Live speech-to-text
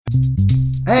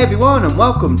Hey everyone, and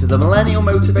welcome to the Millennial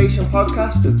Motivation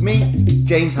Podcast with me,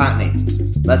 James Hackney.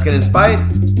 Let's get inspired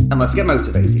and let's get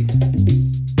motivated.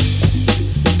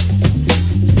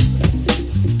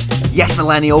 Yes,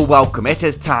 Millennial, welcome. It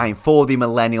is time for the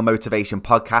Millennial Motivation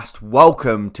Podcast.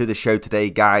 Welcome to the show today,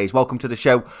 guys. Welcome to the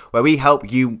show where we help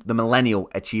you, the Millennial,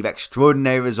 achieve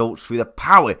extraordinary results through the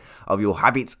power of your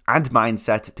habits and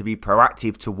mindset to be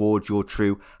proactive towards your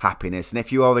true happiness. And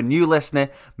if you are a new listener,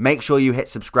 make sure you hit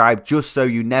subscribe just so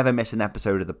you never miss an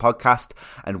episode of the podcast.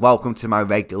 And welcome to my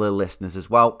regular listeners as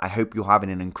well. I hope you're having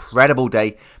an incredible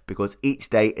day because each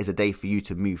day is a day for you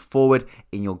to move forward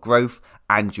in your growth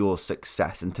and your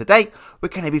success. And today we're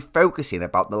going to be focusing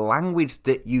about the language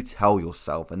that you tell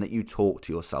yourself and that you talk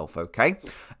to yourself, okay?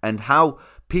 And how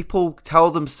people tell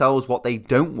themselves what they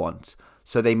don't want,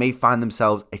 so they may find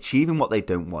themselves achieving what they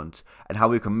don't want, and how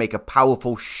we can make a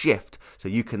powerful shift so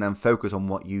you can then focus on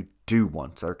what you do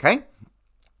want, okay?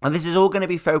 And this is all going to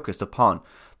be focused upon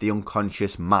the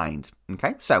unconscious mind,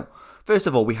 okay? So first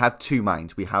of all, we have two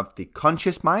minds. We have the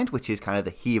conscious mind, which is kind of the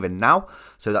here and now.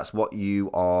 So that's what you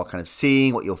are kind of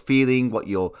seeing, what you're feeling, what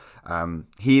you're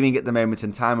hearing at the moment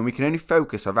in time. And we can only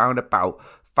focus around about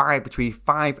between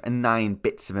 5 and 9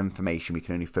 bits of information we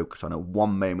can only focus on at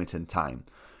one moment in time.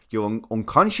 Your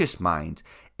unconscious mind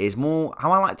is more,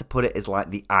 how I like to put it, is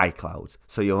like the iCloud.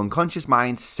 So your unconscious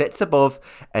mind sits above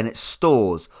and it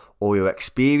stores all your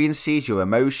experiences, your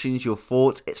emotions, your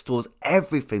thoughts. It stores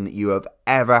everything that you have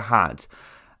ever had.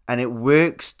 And it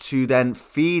works to then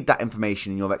feed that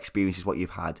information in your experiences, what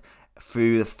you've had,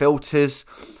 through the filters.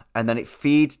 And then it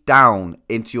feeds down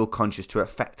into your conscious to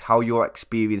affect how you're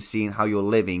experiencing, how you're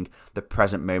living the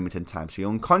present moment in time. So your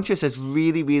unconscious is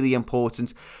really, really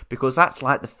important because that's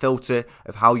like the filter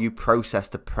of how you process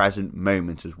the present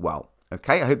moment as well.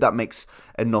 Okay, I hope that makes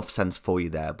enough sense for you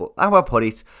there. But how I put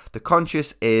it, the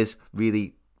conscious is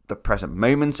really the present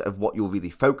moment of what you're really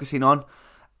focusing on.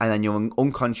 And then your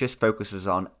unconscious focuses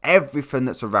on everything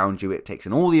that's around you. It takes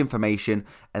in all the information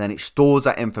and then it stores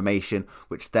that information,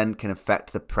 which then can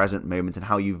affect the present moment and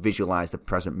how you visualize the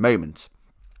present moment.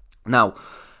 Now,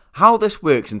 how this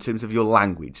works in terms of your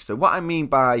language. So what I mean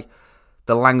by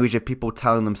the language of people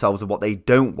telling themselves of what they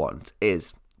don't want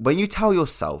is when you tell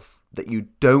yourself that you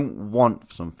don't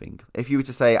want something. If you were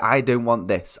to say, I don't want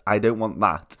this, I don't want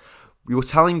that, you're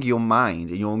telling your mind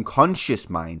and your unconscious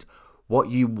mind what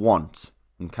you want,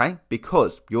 okay?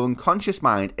 Because your unconscious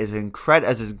mind is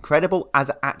as incredible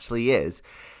as it actually is,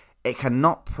 it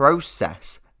cannot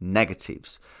process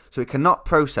negatives. So it cannot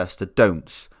process the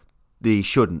don'ts, the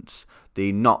shouldn'ts,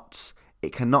 the nots.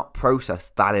 It cannot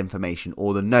process that information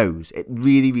or the no's. It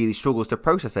really, really struggles to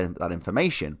process that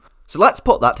information. So let's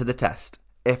put that to the test.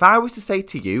 If I was to say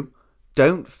to you,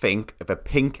 don't think of a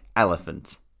pink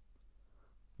elephant,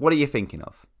 what are you thinking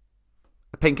of?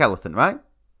 A pink elephant, right?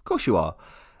 Of course you are.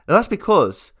 And that's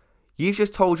because you've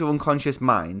just told your unconscious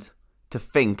mind to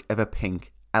think of a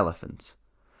pink elephant.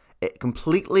 It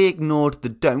completely ignored the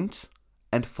don't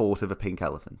and thought of a pink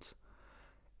elephant.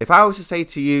 If I was to say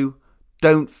to you,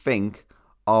 don't think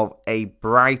of a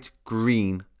bright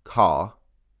green car,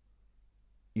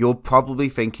 you're probably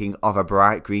thinking of a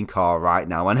bright green car right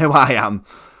now. I know I am.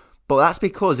 But that's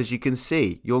because, as you can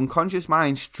see, your unconscious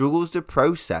mind struggles to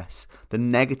process the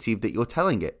negative that you're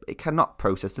telling it. It cannot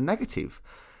process the negative.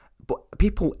 But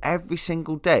people every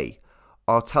single day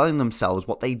are telling themselves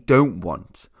what they don't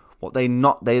want, what they're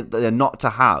not to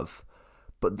have.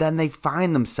 But then they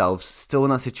find themselves still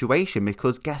in that situation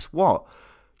because guess what?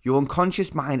 Your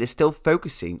unconscious mind is still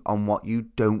focusing on what you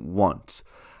don't want.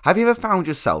 Have you ever found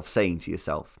yourself saying to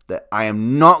yourself that I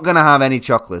am not going to have any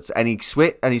chocolates, any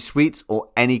sweets or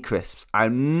any crisps?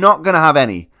 I'm not going to have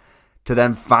any. To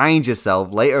then find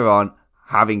yourself later on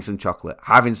having some chocolate,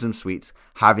 having some sweets,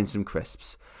 having some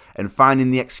crisps. And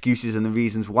finding the excuses and the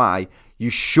reasons why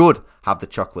you should have the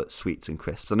chocolate, sweets and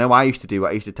crisps. I know I used to do it.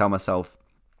 I used to tell myself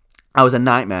I was a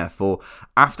nightmare for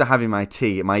after having my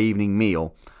tea at my evening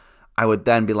meal, I would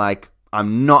then be like,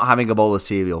 I'm not having a bowl of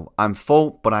cereal. I'm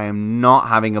full, but I am not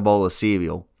having a bowl of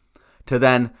cereal. To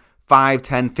then 5,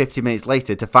 10, 50 minutes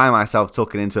later to find myself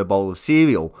tucking into a bowl of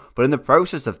cereal. But in the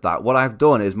process of that, what I've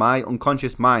done is my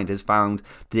unconscious mind has found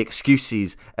the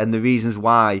excuses and the reasons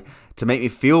why to make me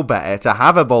feel better to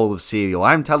have a bowl of cereal.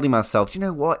 I'm telling myself, you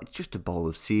know what? It's just a bowl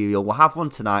of cereal. We'll have one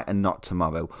tonight and not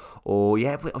tomorrow. Or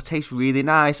yeah, but it'll taste really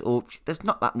nice. Or there's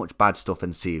not that much bad stuff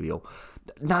in cereal.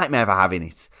 Nightmare for having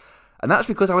it. And that's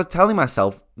because I was telling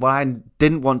myself what I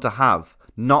didn't want to have,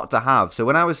 not to have. So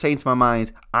when I was saying to my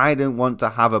mind, I don't want to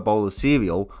have a bowl of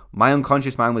cereal, my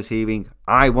unconscious mind was hearing,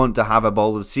 I want to have a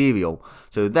bowl of cereal.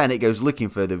 So then it goes looking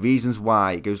for the reasons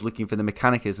why, it goes looking for the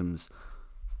mechanisms.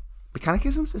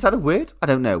 Mechanicisms? Is that a word? I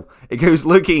don't know. It goes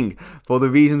looking for the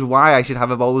reasons why I should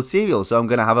have a bowl of cereal, so I'm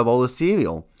going to have a bowl of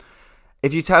cereal.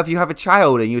 If you have a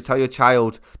child and you tell your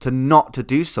child not to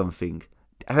do something,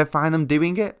 ever find them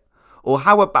doing it? Or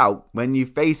how about when you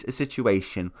face a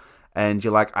situation and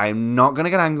you're like, I am not going to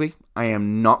get angry,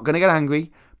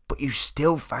 but you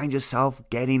still find yourself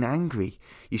getting angry.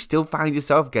 You still find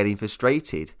yourself getting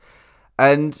frustrated.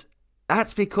 And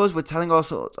that's because we're telling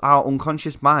our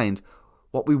unconscious mind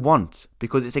what we want,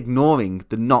 because it's ignoring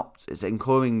the nots, it's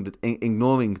ignoring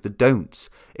the don'ts.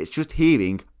 It's just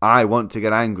hearing, I want to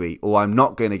get angry, or I'm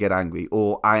not going to get angry,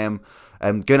 or I am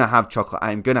going to have chocolate,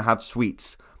 I am going to have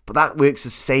sweets. But that works the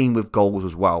same with goals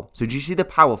as well. So do you see the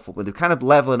powerful? We're kind of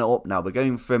leveling it up now. We're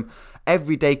going from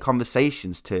everyday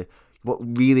conversations to what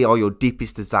really are your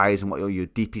deepest desires and what are your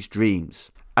deepest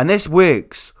dreams. And this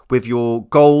works with your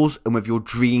goals and with your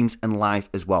dreams and life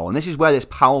as well. And this is where this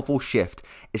powerful shift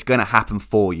is going to happen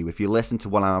for you if you listen to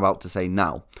what I'm about to say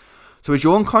now. So as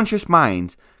your unconscious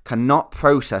mind cannot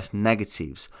process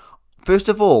negatives, first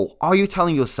of all, are you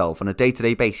telling yourself on a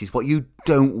day-to-day basis what you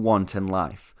don't want in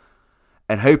life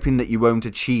and hoping that you won't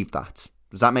achieve that?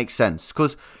 Does that make sense?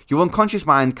 Because your unconscious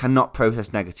mind cannot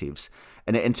process negatives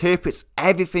and it interprets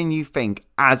everything you think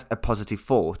as a positive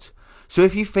thought. So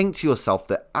if you think to yourself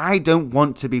that I don't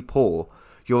want to be poor,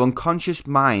 your unconscious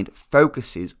mind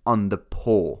focuses on the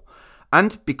poor.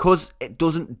 And because it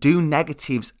doesn't do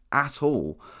negatives at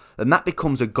all, then that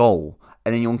becomes a goal.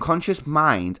 And in your unconscious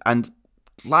mind, and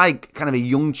like kind of a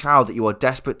young child that you are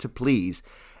desperate to please,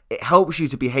 it helps you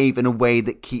to behave in a way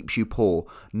that keeps you poor,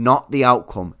 not the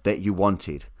outcome that you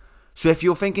wanted. So if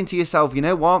you're thinking to yourself, you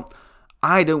know what,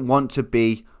 I don't want to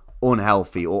be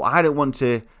unhealthy, or I don't want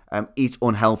to eat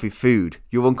unhealthy food,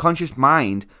 your unconscious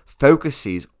mind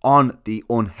focuses on the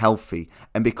unhealthy.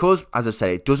 And because, as I said,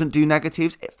 it doesn't do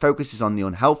negatives, it focuses on the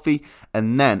unhealthy,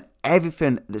 and then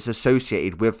everything that's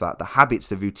associated with that, the habits,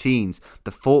 the routines,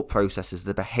 the thought processes,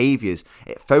 the behaviors,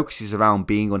 it focuses around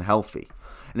being unhealthy.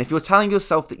 And if you're telling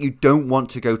yourself that you don't want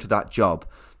to go to that job,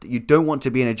 that you don't want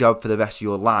to be in a job for the rest of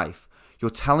your life,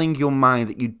 you're telling your mind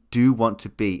that you do want to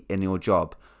be in your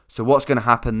job. So what's going to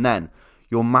happen then?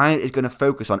 Your mind is going to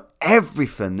focus on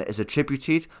everything that is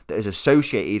attributed, that is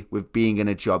associated with being in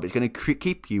a job. It's going to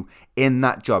keep you in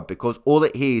that job because all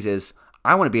it hears is,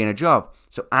 I want to be in a job.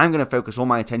 So I'm going to focus all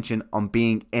my attention on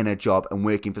being in a job and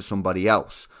working for somebody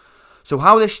else. So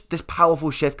how this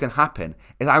powerful shift can happen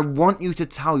is I want you to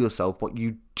tell yourself what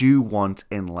you do want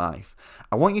in life.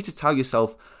 I want you to tell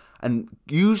yourself and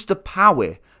use the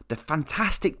power, the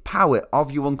fantastic power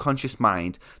of your unconscious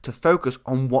mind to focus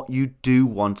on what you do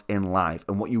want in life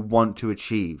and what you want to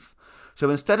achieve. So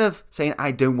instead of saying,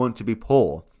 I don't want to be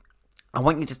poor, I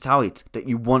want you to tell it that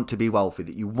you want to be wealthy,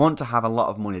 that you want to have a lot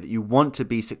of money, that you want to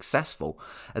be successful,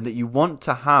 and that you want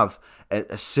to have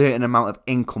a certain amount of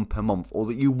income per month, or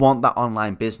that you want that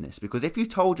online business. Because if you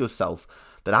told yourself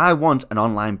that I want an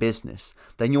online business,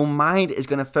 then your mind is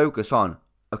going to focus on,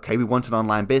 okay, we want an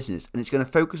online business, and it's going to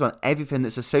focus on everything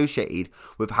that's associated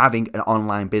with having an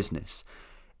online business.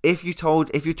 If you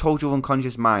told your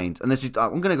unconscious mind, and this is,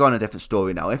 I'm going to go on a different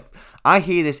story now. If I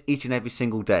hear this each and every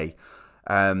single day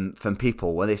from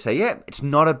people where they say, yeah, it's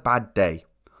not a bad day,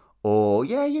 or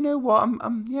yeah, you know what,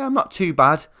 I'm not too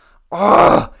bad.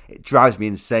 Oh, it drives me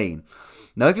insane.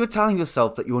 Now, if you're telling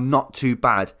yourself that you're not too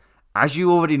bad, as you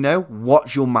already know,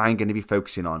 what's your mind going to be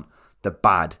focusing on? The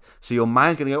bad. So your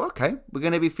mind's going to go, okay, we're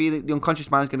going to be feeling, the unconscious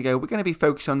mind's going to go, we're going to be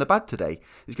focusing on the bad today.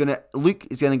 It's going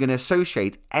to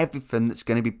associate everything that's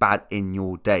going to be bad in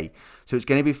your day. So it's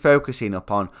going to be focusing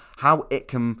upon how it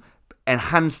can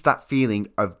enhance that feeling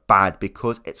of bad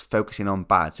because it's focusing on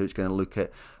bad. So it's going to look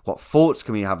at what thoughts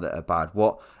can we have that are bad,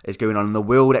 what is going on in the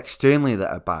world externally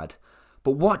that are bad.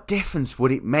 But what difference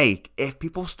would it make if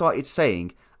people started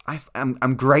saying,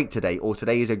 I'm great today, or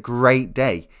today is a great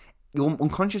day? Your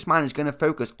unconscious mind is going to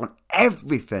focus on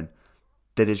everything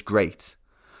that is great.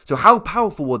 So how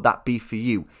powerful would that be for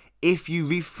you if you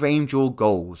reframed your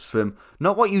goals from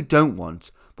not what you don't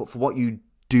want, but for what you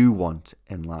do want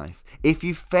in life? If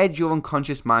you fed your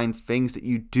unconscious mind things that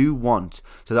you do want,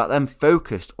 so that then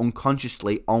focused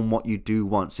unconsciously on what you do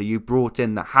want. So you brought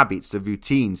in the habits, the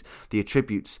routines, the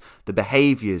attributes, the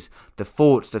behaviors, the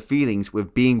thoughts, the feelings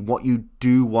with being what you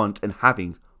do want and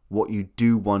having what you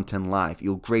do want in life,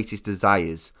 your greatest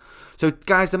desires. So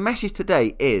guys, the message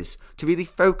today is to really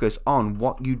focus on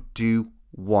what you do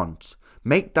want.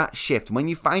 Make that shift. When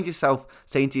you find yourself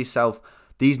saying to yourself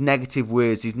these negative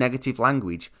words, these negative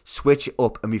language, switch it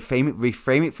up and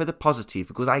reframe it for the positive,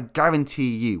 because I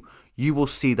guarantee you will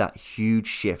see that huge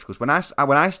shift. Because when I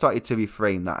started to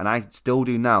reframe that, and I still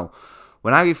do now,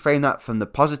 When I reframed that from the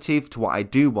positive to what I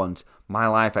do want, my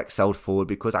life excelled forward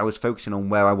because I was focusing on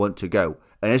where I want to go.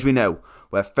 And as we know,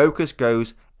 where focus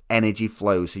goes, energy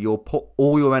flows. So you'll put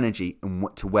all your energy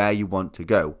to where you want to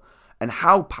go. And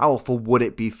how powerful would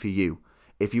it be for you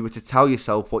if you were to tell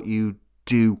yourself what you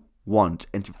do want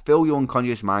and to fill your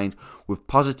unconscious mind with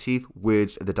positive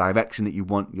words of the direction that you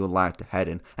want your life to head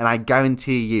in? And I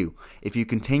guarantee you, if you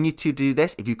continue to do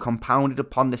this, if you compound it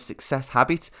upon this success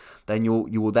habit, then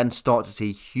you will then start to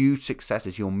see huge success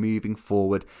as you're moving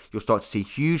forward. You'll start to see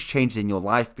huge changes in your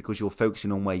life because you're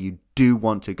focusing on where you do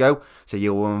want to go. So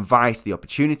you will invite the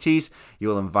opportunities,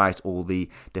 you'll invite all the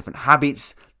different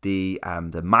habits, the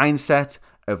mindset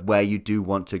of where you do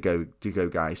want to go,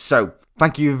 guys. So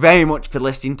thank you very much for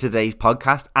listening to today's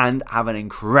podcast and have an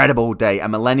incredible day.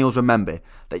 And millennials, remember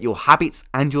that your habits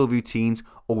and your routines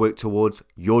all work towards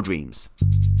your dreams.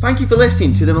 Thank you for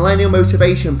listening to the Millennial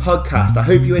Motivation Podcast. I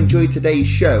hope you enjoyed today's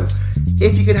show.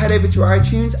 If you could head over to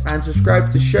iTunes and subscribe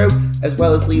to the show, as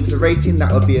well as leave us a rating,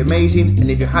 that would be amazing. And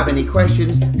if you have any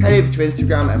questions, head over to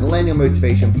Instagram at Millennial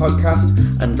Motivation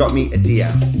Podcast and drop me a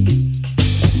DM.